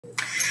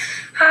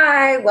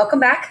Hi, welcome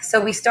back. So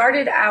we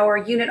started our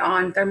unit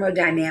on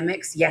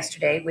thermodynamics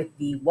yesterday with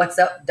the What's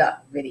Up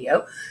Duck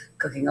video,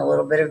 cooking a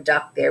little bit of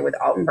duck there with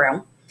Alton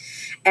Brown.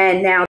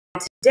 And now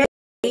today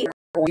we're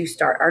going to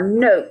start our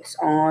notes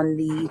on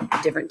the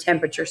different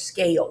temperature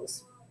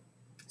scales.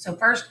 So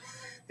first,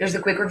 there's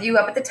a quick review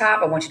up at the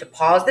top. I want you to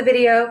pause the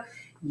video,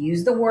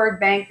 use the word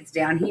bank that's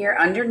down here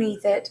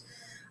underneath it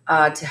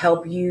to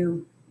help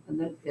you.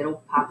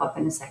 It'll pop up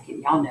in a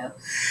second. Y'all know.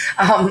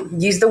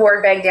 Use the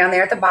word bank down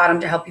there at the bottom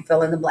to help you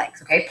fill in the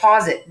blanks. Okay,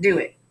 pause it. Do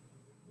it.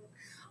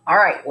 All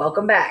right,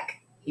 welcome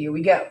back. Here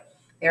we go.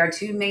 There are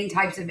two main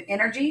types of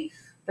energy,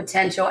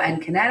 potential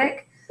and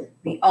kinetic.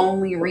 The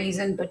only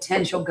reason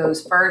potential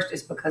goes first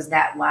is because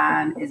that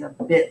line is a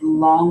bit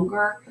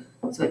longer.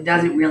 So it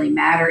doesn't really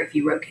matter if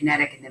you wrote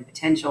kinetic and then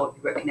potential. If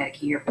you wrote kinetic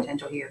here,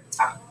 potential here, it's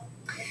fine.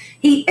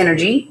 Heat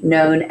energy,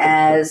 known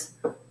as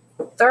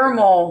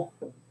thermal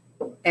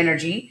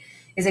energy,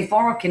 is a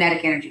form of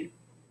kinetic energy.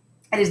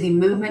 It is the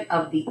movement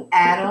of the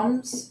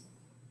atoms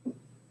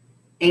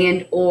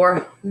and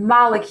or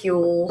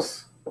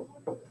molecules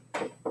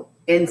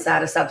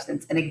inside a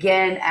substance. And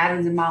again,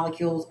 atoms and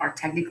molecules are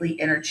technically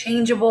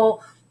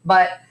interchangeable,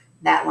 but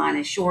that line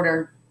is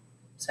shorter,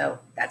 so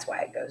that's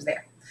why it goes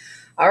there.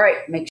 All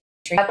right, make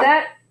sure you got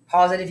that.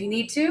 Pause it if you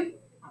need to.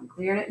 I'm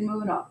clearing it and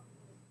moving on.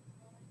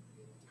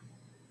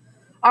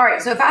 All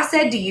right, so if I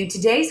said to you,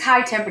 today's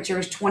high temperature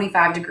is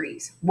 25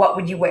 degrees, what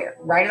would you wear?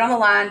 Write it on the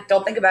line.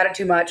 Don't think about it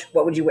too much.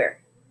 What would you wear?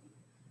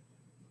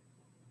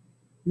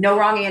 No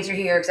wrong answer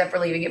here except for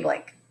leaving it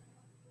blank.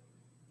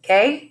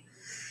 Okay?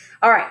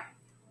 All right.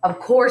 Of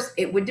course,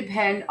 it would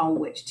depend on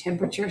which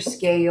temperature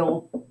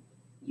scale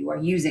you are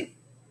using.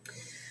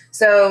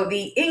 So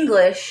the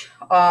English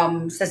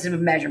system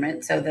of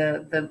measurement, so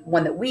the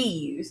one that we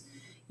use,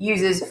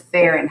 uses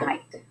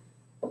Fahrenheit.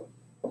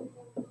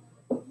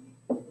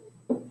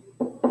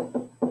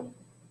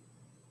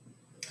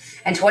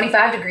 And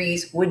 25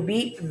 degrees would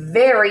be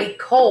very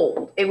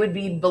cold. It would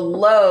be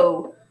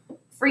below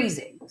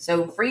freezing.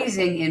 So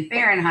freezing in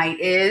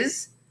Fahrenheit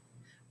is,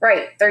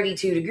 right,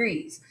 32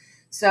 degrees.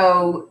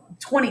 So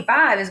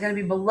 25 is going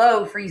to be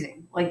below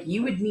freezing. Like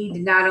you would need to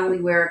not only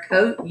wear a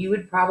coat, you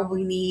would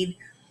probably need,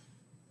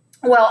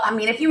 well, I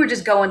mean, if you were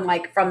just going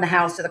like from the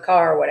house to the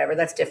car or whatever,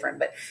 that's different.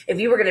 But if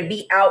you were going to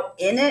be out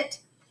in it,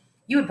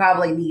 you would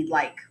probably need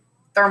like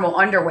thermal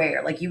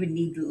underwear. Like you would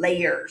need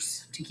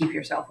layers to keep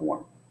yourself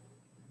warm.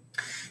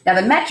 Now,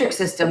 the metric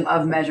system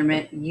of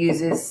measurement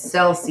uses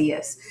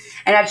Celsius.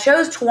 And I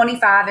chose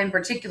 25 in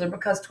particular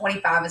because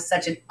 25 is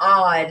such an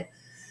odd,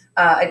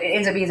 it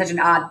ends up being such an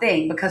odd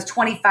thing because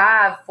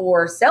 25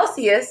 for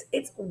Celsius,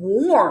 it's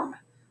warm.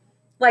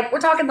 Like we're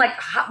talking like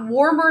hot,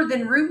 warmer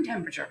than room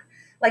temperature,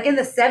 like in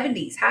the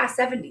 70s, high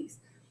 70s.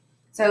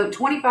 So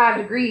 25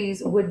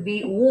 degrees would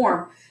be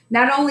warm.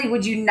 Not only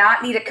would you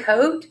not need a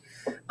coat,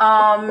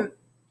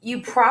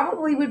 you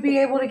probably would be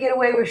able to get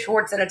away with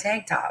shorts and a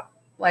tank top.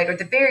 Like, or at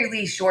the very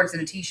least, shorts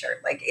and a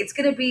t-shirt. Like, it's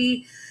going to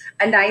be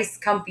a nice,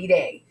 comfy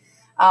day.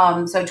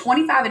 So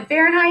 25 in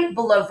Fahrenheit,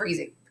 below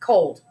freezing,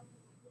 cold.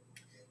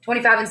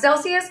 25 in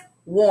Celsius,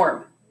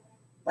 warm,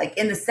 like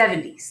in the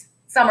 70s,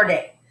 summer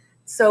day.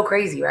 So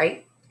crazy,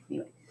 right?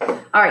 Anyway,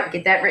 all right,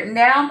 get that written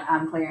down.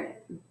 I'm clearing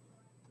it.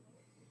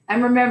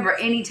 And remember,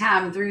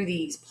 anytime through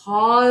these,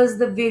 pause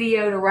the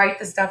video to write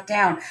the stuff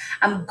down.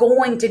 I'm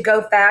going to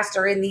go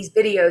faster in these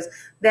videos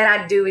than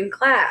I do in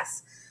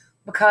class.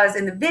 Because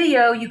in the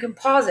video, you can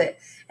pause it.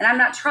 And I'm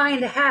not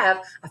trying to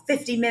have a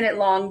 50-minute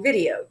long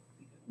video.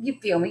 You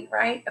feel me,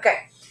 right?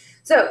 Okay.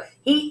 So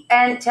heat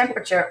and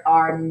temperature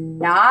are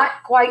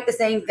not quite the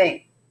same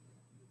thing.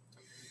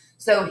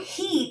 So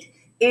heat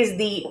is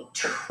the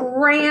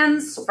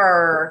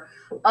transfer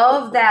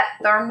of that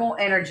thermal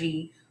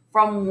energy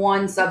from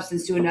one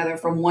substance to another,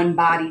 from one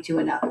body to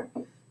another.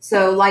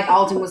 So like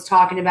Alton was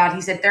talking about,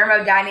 he said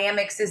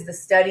thermodynamics is the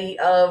study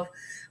of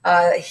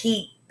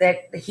heat,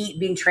 that the heat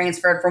being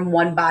transferred from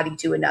one body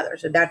to another.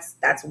 So that's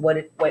what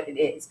it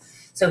is.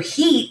 So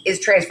heat is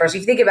transfer. So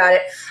if you think about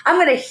it, I'm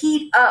going to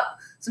heat up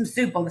some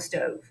soup on the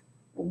stove.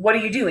 What are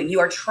you doing?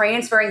 You are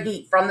transferring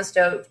heat from the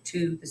stove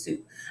to the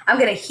soup. I'm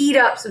going to heat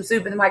up some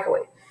soup in the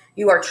microwave.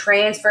 You are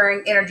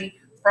transferring energy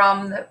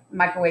from the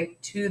microwave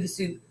to the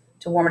soup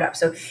to warm it up.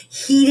 So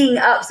heating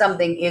up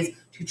something is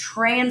to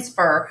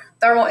transfer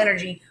thermal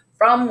energy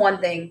from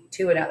one thing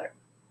to another.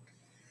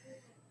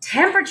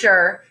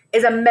 Temperature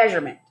is a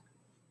measurement.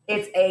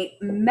 It's a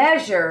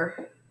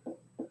measure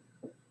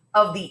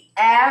of the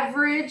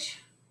average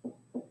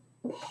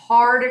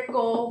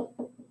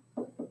particle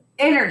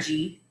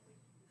energy.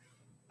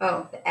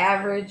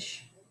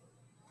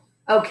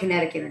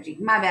 Kinetic energy.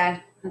 My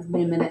bad. That's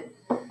been a minute.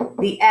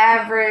 The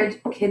average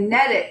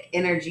kinetic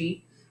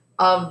energy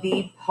of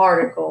the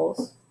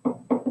particles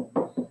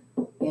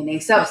in a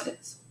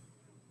substance.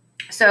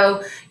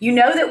 So you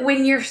know that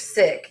when you're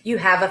sick, you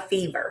have a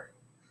fever.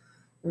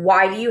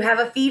 Why do you have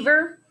a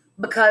fever?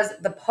 Because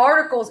the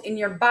particles in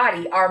your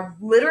body are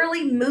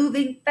literally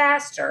moving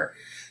faster,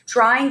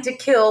 trying to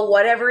kill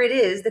whatever it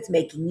is that's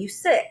making you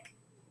sick.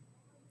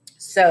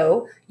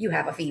 So you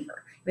have a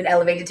fever. You have an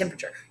elevated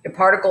temperature. Your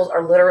particles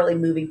are literally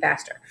moving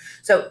faster.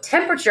 So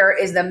temperature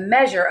is the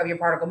measure of your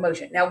particle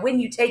motion. Now, when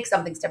you take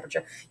something's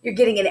temperature, you're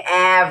getting an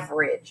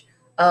average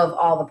of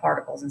all the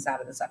particles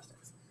inside of the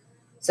substance.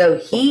 So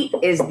heat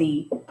is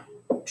the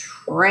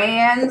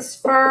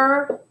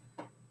transfer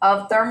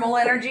of thermal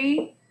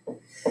energy.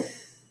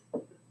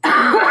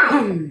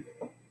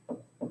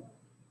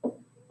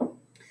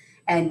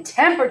 And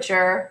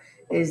temperature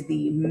is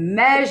the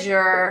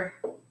measure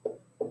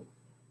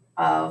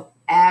of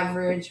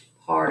average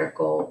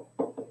particle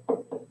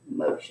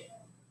motion.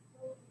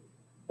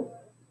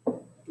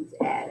 Let's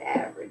add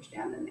average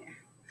down in there.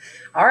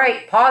 All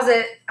right, pause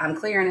it. I'm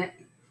clearing it.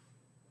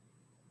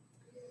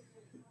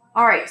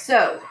 All right,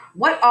 so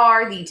what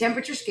are the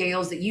temperature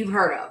scales that you've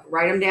heard of?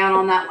 Write them down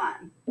on that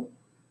line.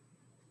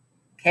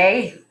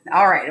 Okay,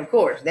 all right, of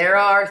course. There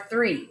are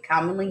 3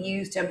 commonly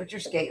used temperature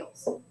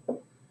scales.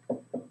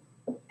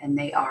 And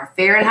they are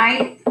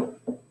Fahrenheit,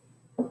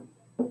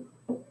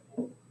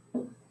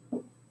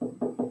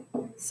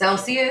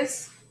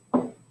 Celsius,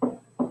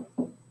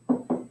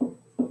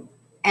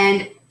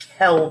 and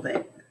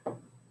Kelvin.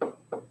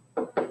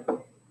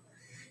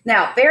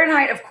 Now,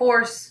 Fahrenheit, of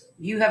course,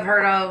 you have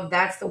heard of.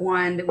 That's the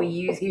one that we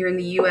use here in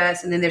the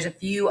U.S., and then there's a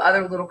few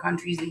other little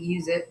countries that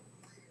use it.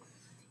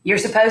 You're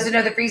supposed to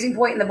know the freezing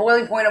point and the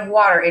boiling point of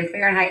water in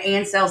Fahrenheit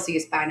and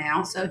Celsius by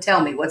now. So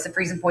tell me, what's the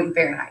freezing point in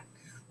Fahrenheit?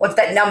 What's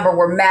that number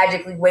we're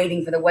magically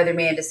waiting for the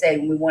weatherman to say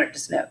when we want it to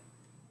snow?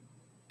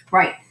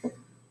 Right,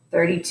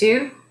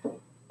 32.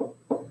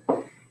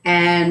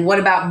 And what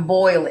about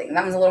boiling?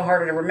 That one's a little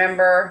harder to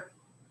remember.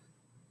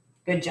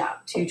 Good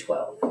job,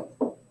 212.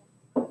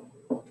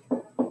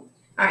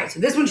 All right, so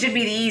this one should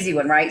be the easy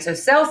one, right? So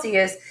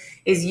Celsius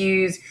is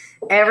used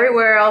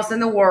everywhere else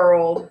in the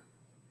world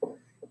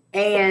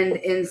and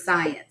in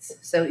science.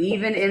 So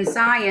even in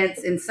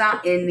science,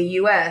 in the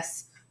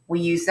U.S., we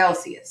use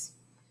Celsius.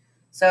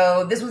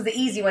 So this was the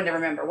easy one to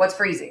remember. What's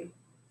freezing,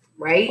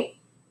 right?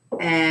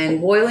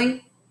 And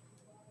boiling,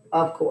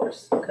 of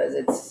course, because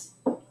it's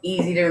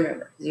easy to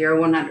remember, 0,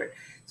 100.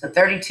 So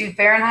 32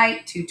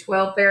 Fahrenheit,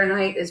 212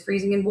 Fahrenheit is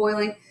freezing and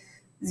boiling,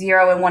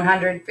 0 and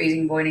 100, freezing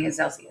and boiling in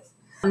Celsius.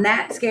 And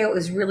that scale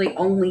is really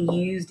only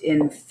used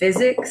in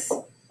physics.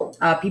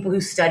 People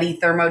who study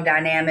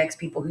thermodynamics,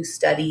 people who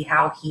study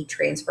how heat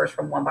transfers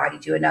from one body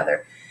to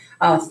another,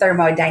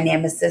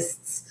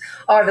 thermodynamicists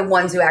are the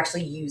ones who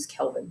actually use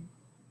Kelvin.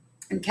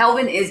 And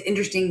Kelvin is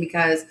interesting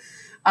because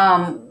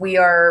we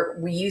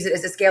use it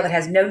as a scale that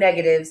has no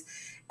negatives,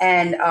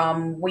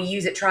 and we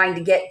use it trying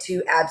to get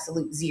to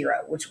absolute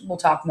 0, which we'll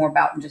talk more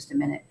about in just a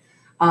minute.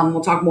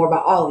 We'll talk more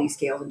about all of these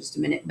scales in just a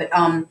minute. But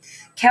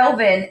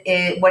Kelvin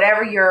is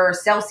whatever your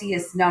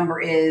Celsius number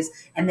is,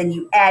 and then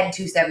you add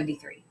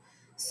 273.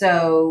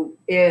 So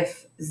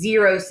if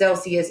 0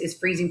 Celsius is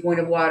freezing point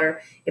of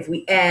water, if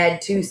we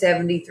add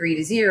 273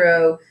 to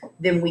 0,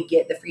 then we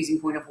get the freezing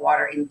point of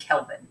water in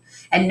Kelvin.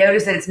 And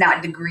notice that it's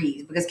not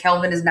degrees, because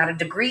Kelvin is not a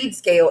degreed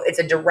scale, it's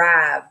a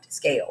derived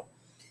scale.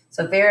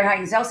 So Fahrenheit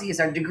and Celsius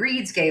are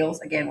degreed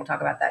scales. Again, we'll talk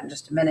about that in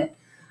just a minute.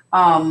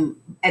 And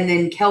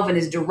then Kelvin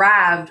is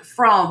derived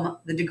from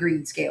the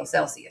degreed scale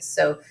Celsius.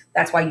 So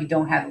that's why you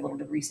don't have a little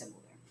degree symbol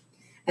there.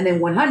 And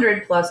then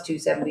 100 plus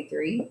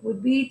 273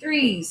 would be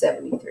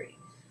 373.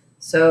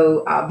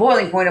 So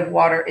boiling point of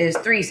water is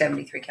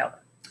 373 Kelvin.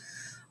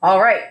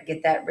 All right,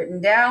 get that written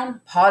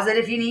down. Pause it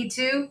if you need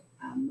to.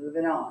 I'm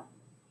moving on.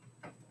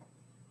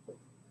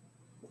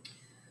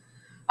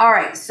 All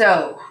right,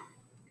 so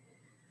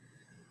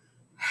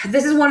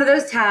this is one of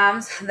those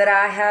times that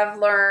I have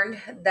learned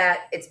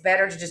that it's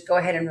better to just go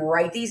ahead and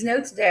write these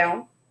notes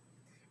down,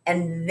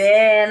 and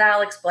then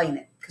I'll explain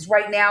it. Because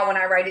right now, when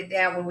I write it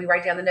down, when we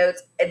write down the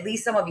notes, at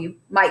least some of you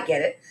might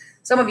get it.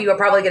 Some of you are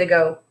probably going to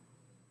go,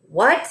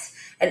 what?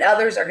 And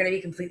others are going to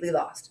be completely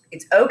lost.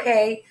 It's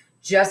okay.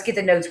 Just get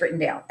the notes written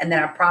down. And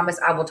then I promise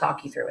I will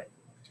talk you through it.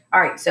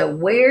 All right. So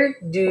where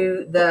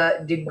do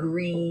the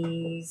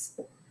degrees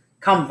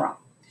come from?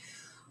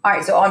 All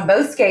right. So on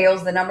both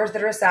scales, the numbers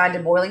that are assigned to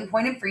boiling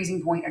point and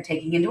freezing point are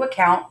taking into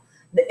account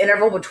the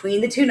interval between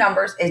the two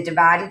numbers is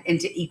divided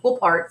into equal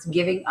parts,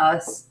 giving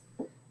us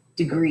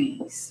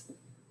degrees.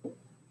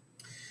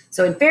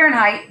 So in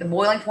Fahrenheit, the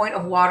boiling point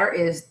of water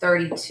is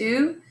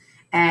 32.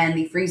 And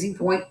the freezing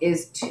point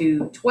is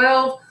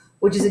 212,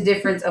 which is a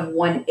difference of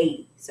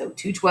 180. So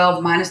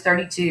 212 minus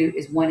 32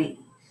 is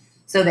 180.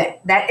 So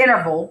that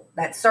interval,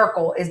 that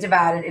circle, is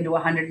divided into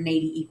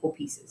 180 equal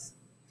pieces.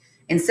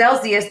 In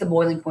Celsius, the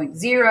boiling point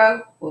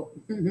 0. Well,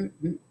 I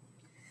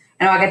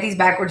know I got these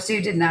backwards too,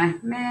 didn't I?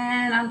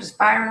 Man, I'm just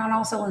firing on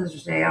all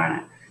cylinders today,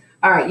 aren't I?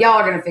 All right, y'all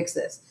are going to fix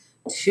this.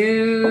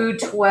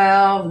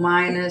 212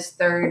 minus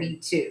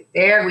 32.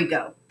 There we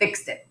go.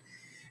 Fixed it.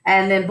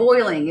 And then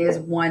boiling is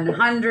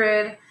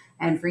 100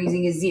 and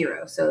freezing is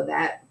 0. So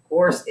that, of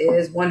course,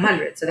 is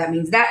 100. So that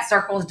means that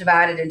circle is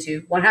divided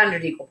into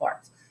 100 equal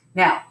parts.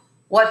 Now,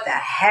 what the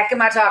heck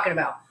am I talking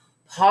about?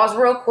 Pause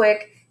real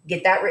quick.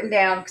 Get that written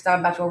down because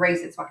I'm about to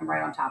erase it so I can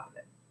write on top of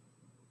it.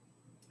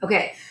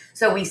 Okay,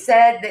 so we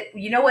said that,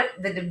 you know what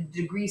the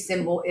degree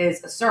symbol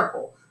is? A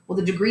circle. Well,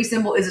 the degree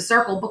symbol is a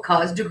circle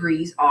because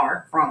degrees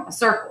are from a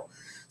circle.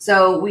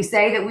 So we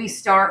say that we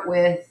start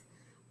with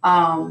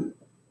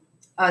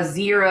a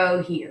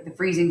 0 here, the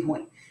freezing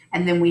point.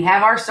 And then we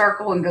have our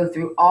circle and go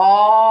through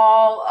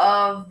all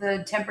of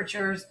the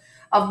temperatures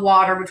of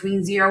water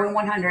between 0 and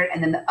 100.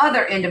 And then the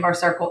other end of our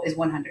circle is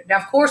 100. Now,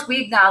 of course,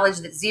 we acknowledge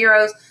that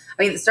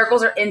the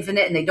circles are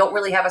infinite and they don't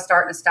really have a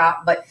start and a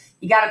stop, but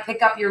you got to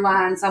pick up your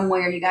line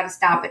somewhere. You got to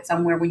stop it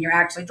somewhere when you're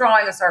actually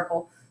drawing a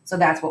circle. So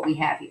that's what we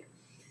have here.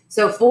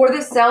 So for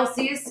the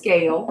Celsius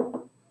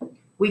scale,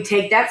 we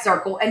take that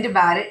circle and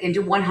divide it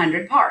into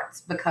 100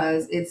 parts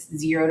because it's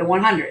 0 to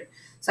 100.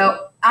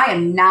 So I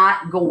am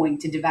not going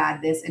to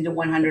divide this into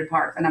 100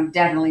 parts, and I'm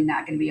definitely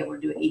not going to be able to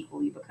do it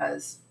equally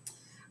because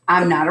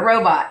I'm not a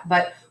robot.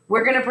 But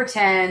we're going to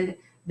pretend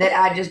that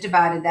I just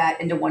divided that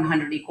into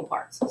 100 equal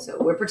parts. So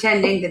we're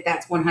pretending that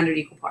that's 100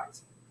 equal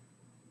parts.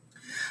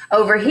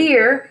 Over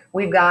here,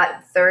 we've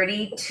got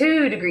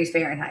 32 degrees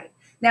Fahrenheit.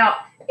 Now,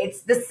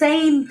 it's the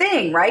same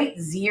thing, right?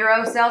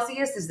 0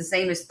 Celsius is the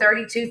same as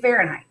 32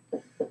 Fahrenheit.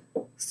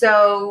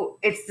 So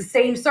it's the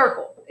same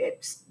circle.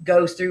 It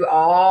goes through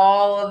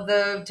all of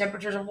the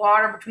temperatures of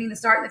water between the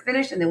start and the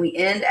finish, and then we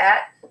end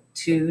at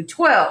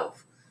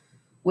 212,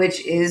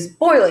 which is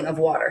boiling of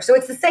water. So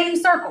it's the same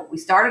circle. We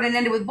started and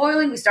ended with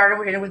boiling. We started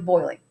and ended with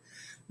boiling.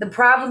 The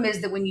problem is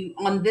that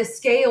on this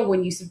scale,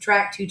 when you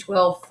subtract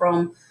 212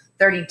 from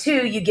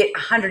 32, you get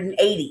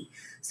 180.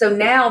 So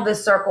now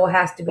this circle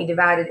has to be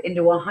divided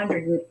into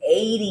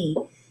 180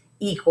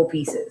 equal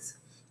pieces.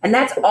 And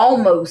that's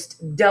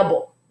almost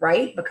double,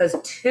 right? Because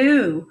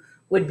 2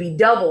 would be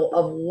double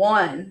of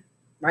 1,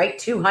 right?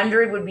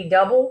 200 would be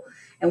double,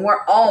 and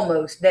we're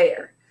almost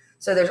there.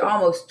 So there's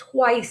almost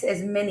twice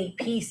as many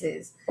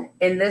pieces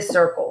in this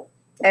circle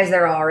as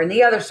there are in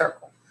the other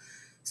circle.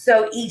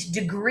 So each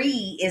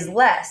degree is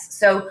less.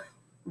 So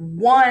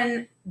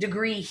 1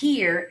 degree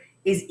here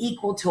is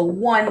equal to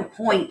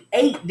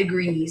 1.8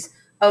 degrees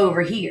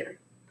over here.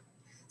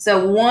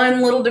 So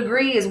 1 little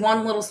degree is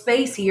 1 little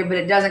space here, but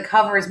it doesn't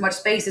cover as much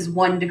space as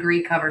 1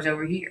 degree covers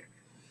over here,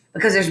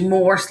 because there's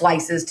more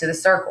slices to the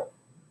circle.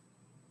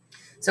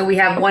 So we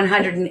have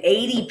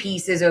 180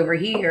 pieces over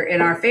here in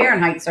our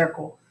Fahrenheit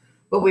circle,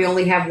 but we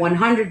only have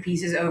 100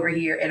 pieces over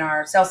here in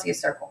our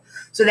Celsius circle.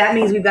 So that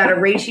means we've got a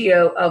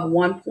ratio of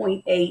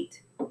 1.8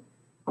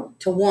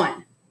 to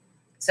 1.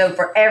 So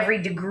for every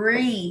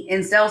degree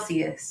in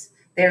Celsius,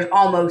 there's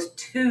almost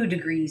 2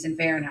 degrees in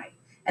Fahrenheit.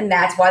 And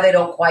that's why they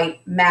don't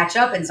quite match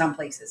up in some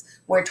places,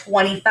 where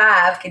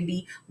 25 can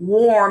be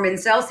warm in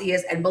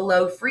Celsius and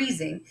below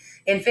freezing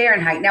in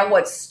Fahrenheit. Now,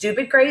 what's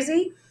stupid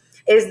crazy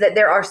is that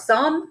there are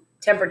some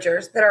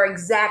temperatures that are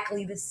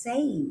exactly the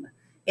same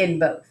in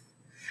both.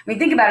 I mean,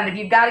 think about it. If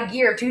you've got a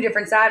gear of 2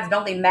 different sizes,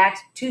 don't they match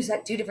two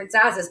different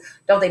sizes?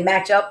 Don't they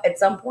match up at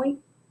some point,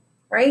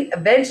 right?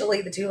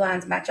 Eventually, the 2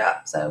 lines match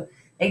up. So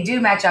they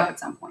do match up at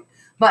some point.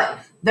 But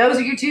those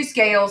are your 2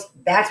 scales.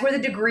 That's where the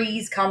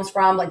degrees comes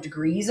from, like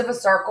degrees of a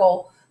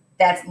circle.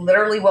 That's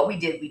literally what we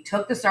did. We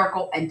took the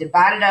circle and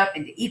divided up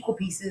into equal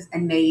pieces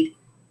and made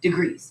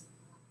degrees.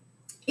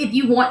 If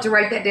you want to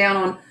write that down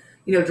on,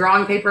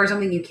 drawing paper or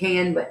something, you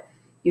can, but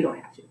you don't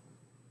have to.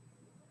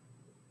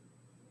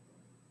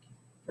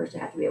 First, I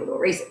have to be able to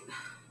erase it.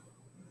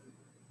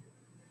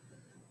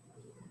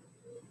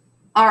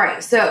 All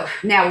right, so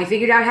now we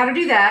figured out how to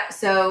do that.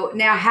 So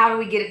now how do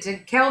we get it to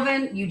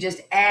Kelvin? You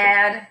just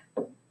add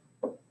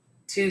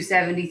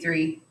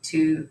 273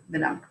 to the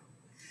number.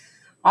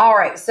 All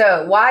right,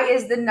 so why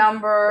is the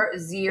number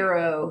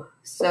 0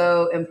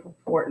 so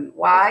important?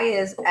 Why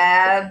is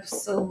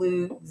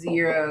absolute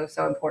 0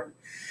 so important?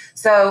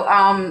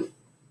 So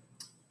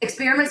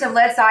experiments have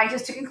led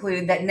scientists to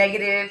conclude that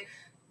negative,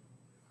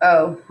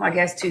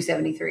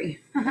 273.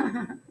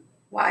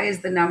 Why is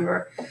the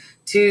number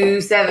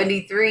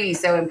 273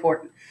 so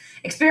important?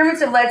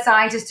 Experiments have led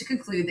scientists to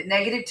conclude that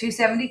negative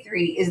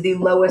 273 is the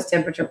lowest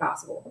temperature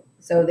possible.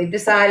 So they've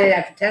decided,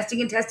 after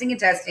testing and testing and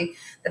testing,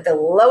 that the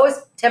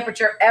lowest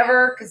temperature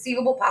ever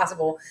conceivable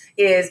possible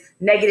is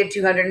negative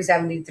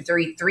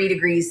 273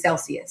 degrees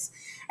Celsius.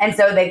 And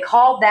so they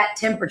called that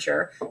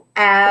temperature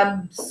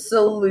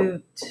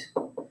absolute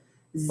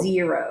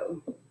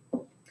 0.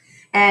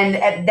 And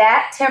at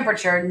that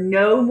temperature,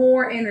 no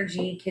more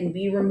energy can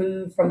be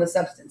removed from the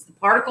substance. The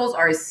particles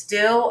are as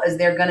still as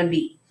they're going to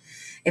be.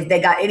 If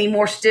they got any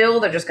more still,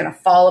 they're just going to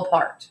fall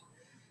apart.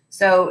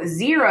 So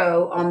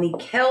 0 on the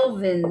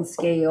Kelvin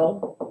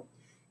scale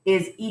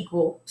is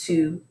equal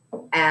to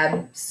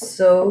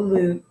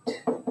absolute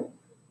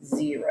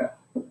 0.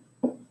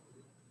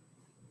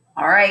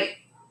 All right.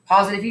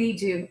 Pause it if you need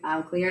to.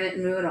 I'm clearing it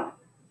and moving on.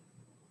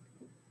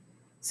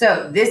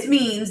 So this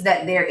means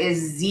that there is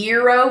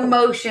 0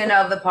 motion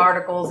of the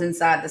particles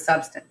inside the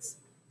substance.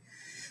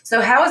 So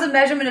how is a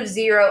measurement of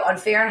 0 on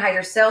Fahrenheit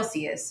or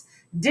Celsius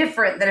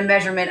different than a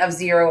measurement of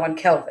 0 on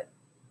Kelvin?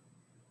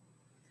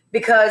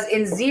 Because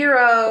in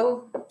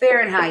 0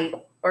 Fahrenheit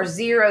or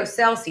 0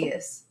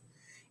 Celsius,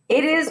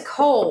 it is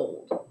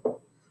cold,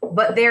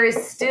 but there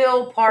is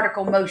still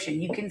particle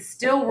motion. You can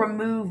still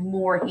remove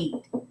more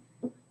heat.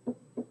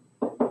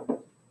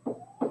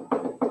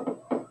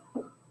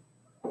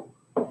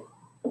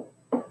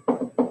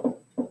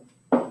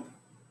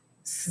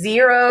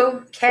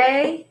 0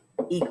 K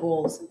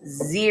equals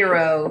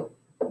 0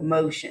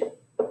 motion.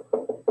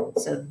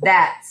 So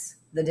that's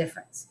the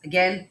difference.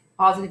 Again,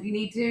 pause it if you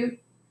need to.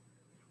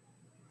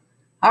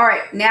 All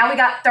right, now we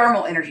got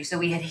thermal energy. So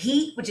we had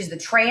heat, which is the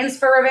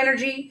transfer of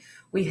energy.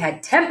 We've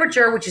had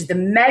temperature, which is the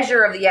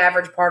measure of the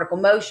average particle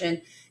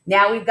motion.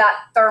 Now we've got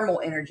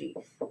thermal energy.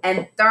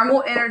 And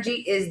thermal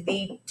energy is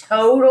the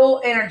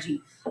total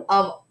energy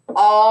of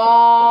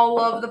all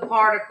of the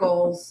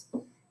particles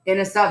in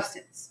a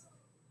substance.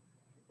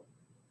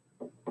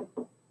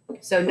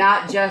 So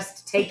not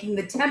just taking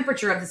the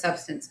temperature of the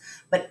substance,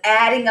 but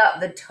adding up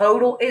the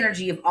total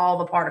energy of all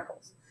the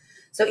particles.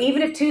 So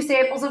even if two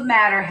samples of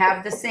matter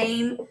have the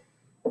same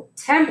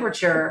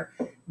temperature,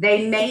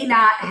 they may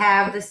not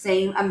have the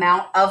same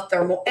amount of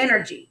thermal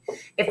energy.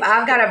 If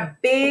I've got a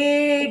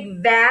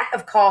big vat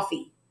of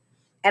coffee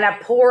and I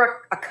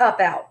pour a cup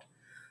out,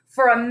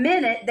 for a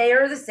minute, they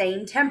are the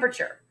same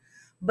temperature.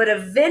 But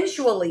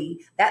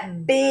eventually,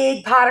 that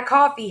big pot of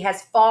coffee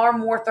has far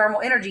more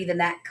thermal energy than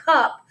that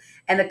cup,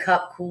 and the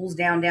cup cools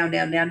down, down,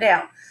 down, down,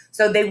 down.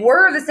 So they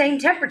were the same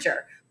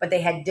temperature, but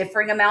they had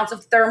differing amounts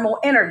of thermal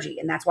energy,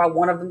 and that's why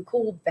one of them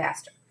cooled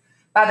faster.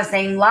 By the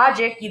same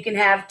logic, you can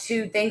have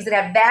two things that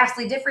have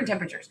vastly different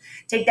temperatures.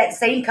 Take that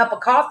same cup of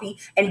coffee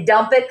and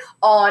dump it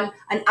on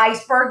an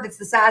iceberg that's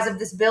the size of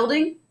this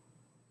building.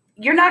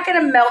 You're not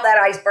going to melt that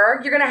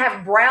iceberg. You're going to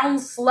have brown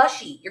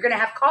slushy. You're going to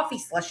have coffee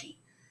slushy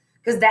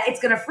because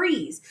it's going to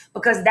freeze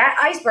because that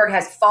iceberg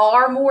has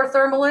far more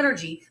thermal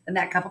energy than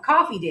that cup of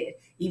coffee did.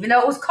 Even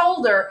though it was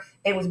colder,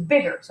 it was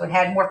bigger, so it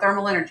had more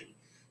thermal energy.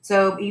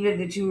 So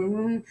even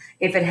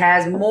if it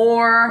has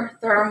more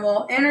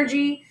thermal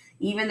energy,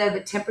 even though the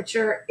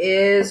temperature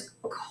is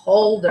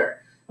colder.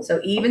 So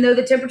even though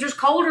the temperature is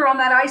colder on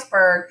that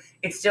iceberg,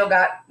 it's still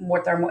got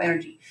more thermal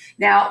energy.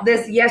 Now,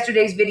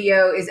 yesterday's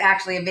video is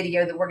actually a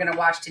video that we're going to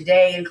watch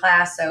today in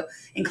class. So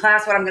in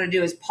class, what I'm going to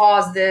do is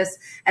pause this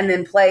and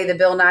then play the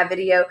Bill Nye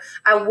video.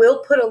 I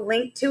will put a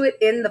link to it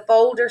in the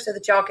folder so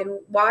that y'all can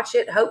watch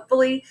it,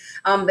 hopefully.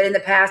 But in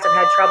the past, I've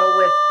had trouble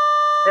with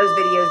those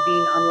videos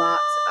being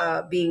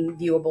unlocked, being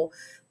viewable.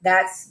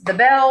 That's the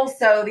bell.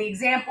 So the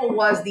example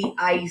was the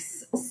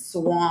ice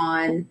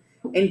swan,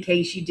 in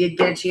case you did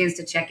get a chance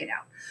to check it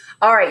out.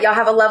 All right, y'all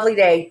have a lovely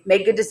day.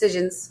 Make good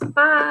decisions.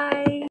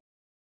 Bye.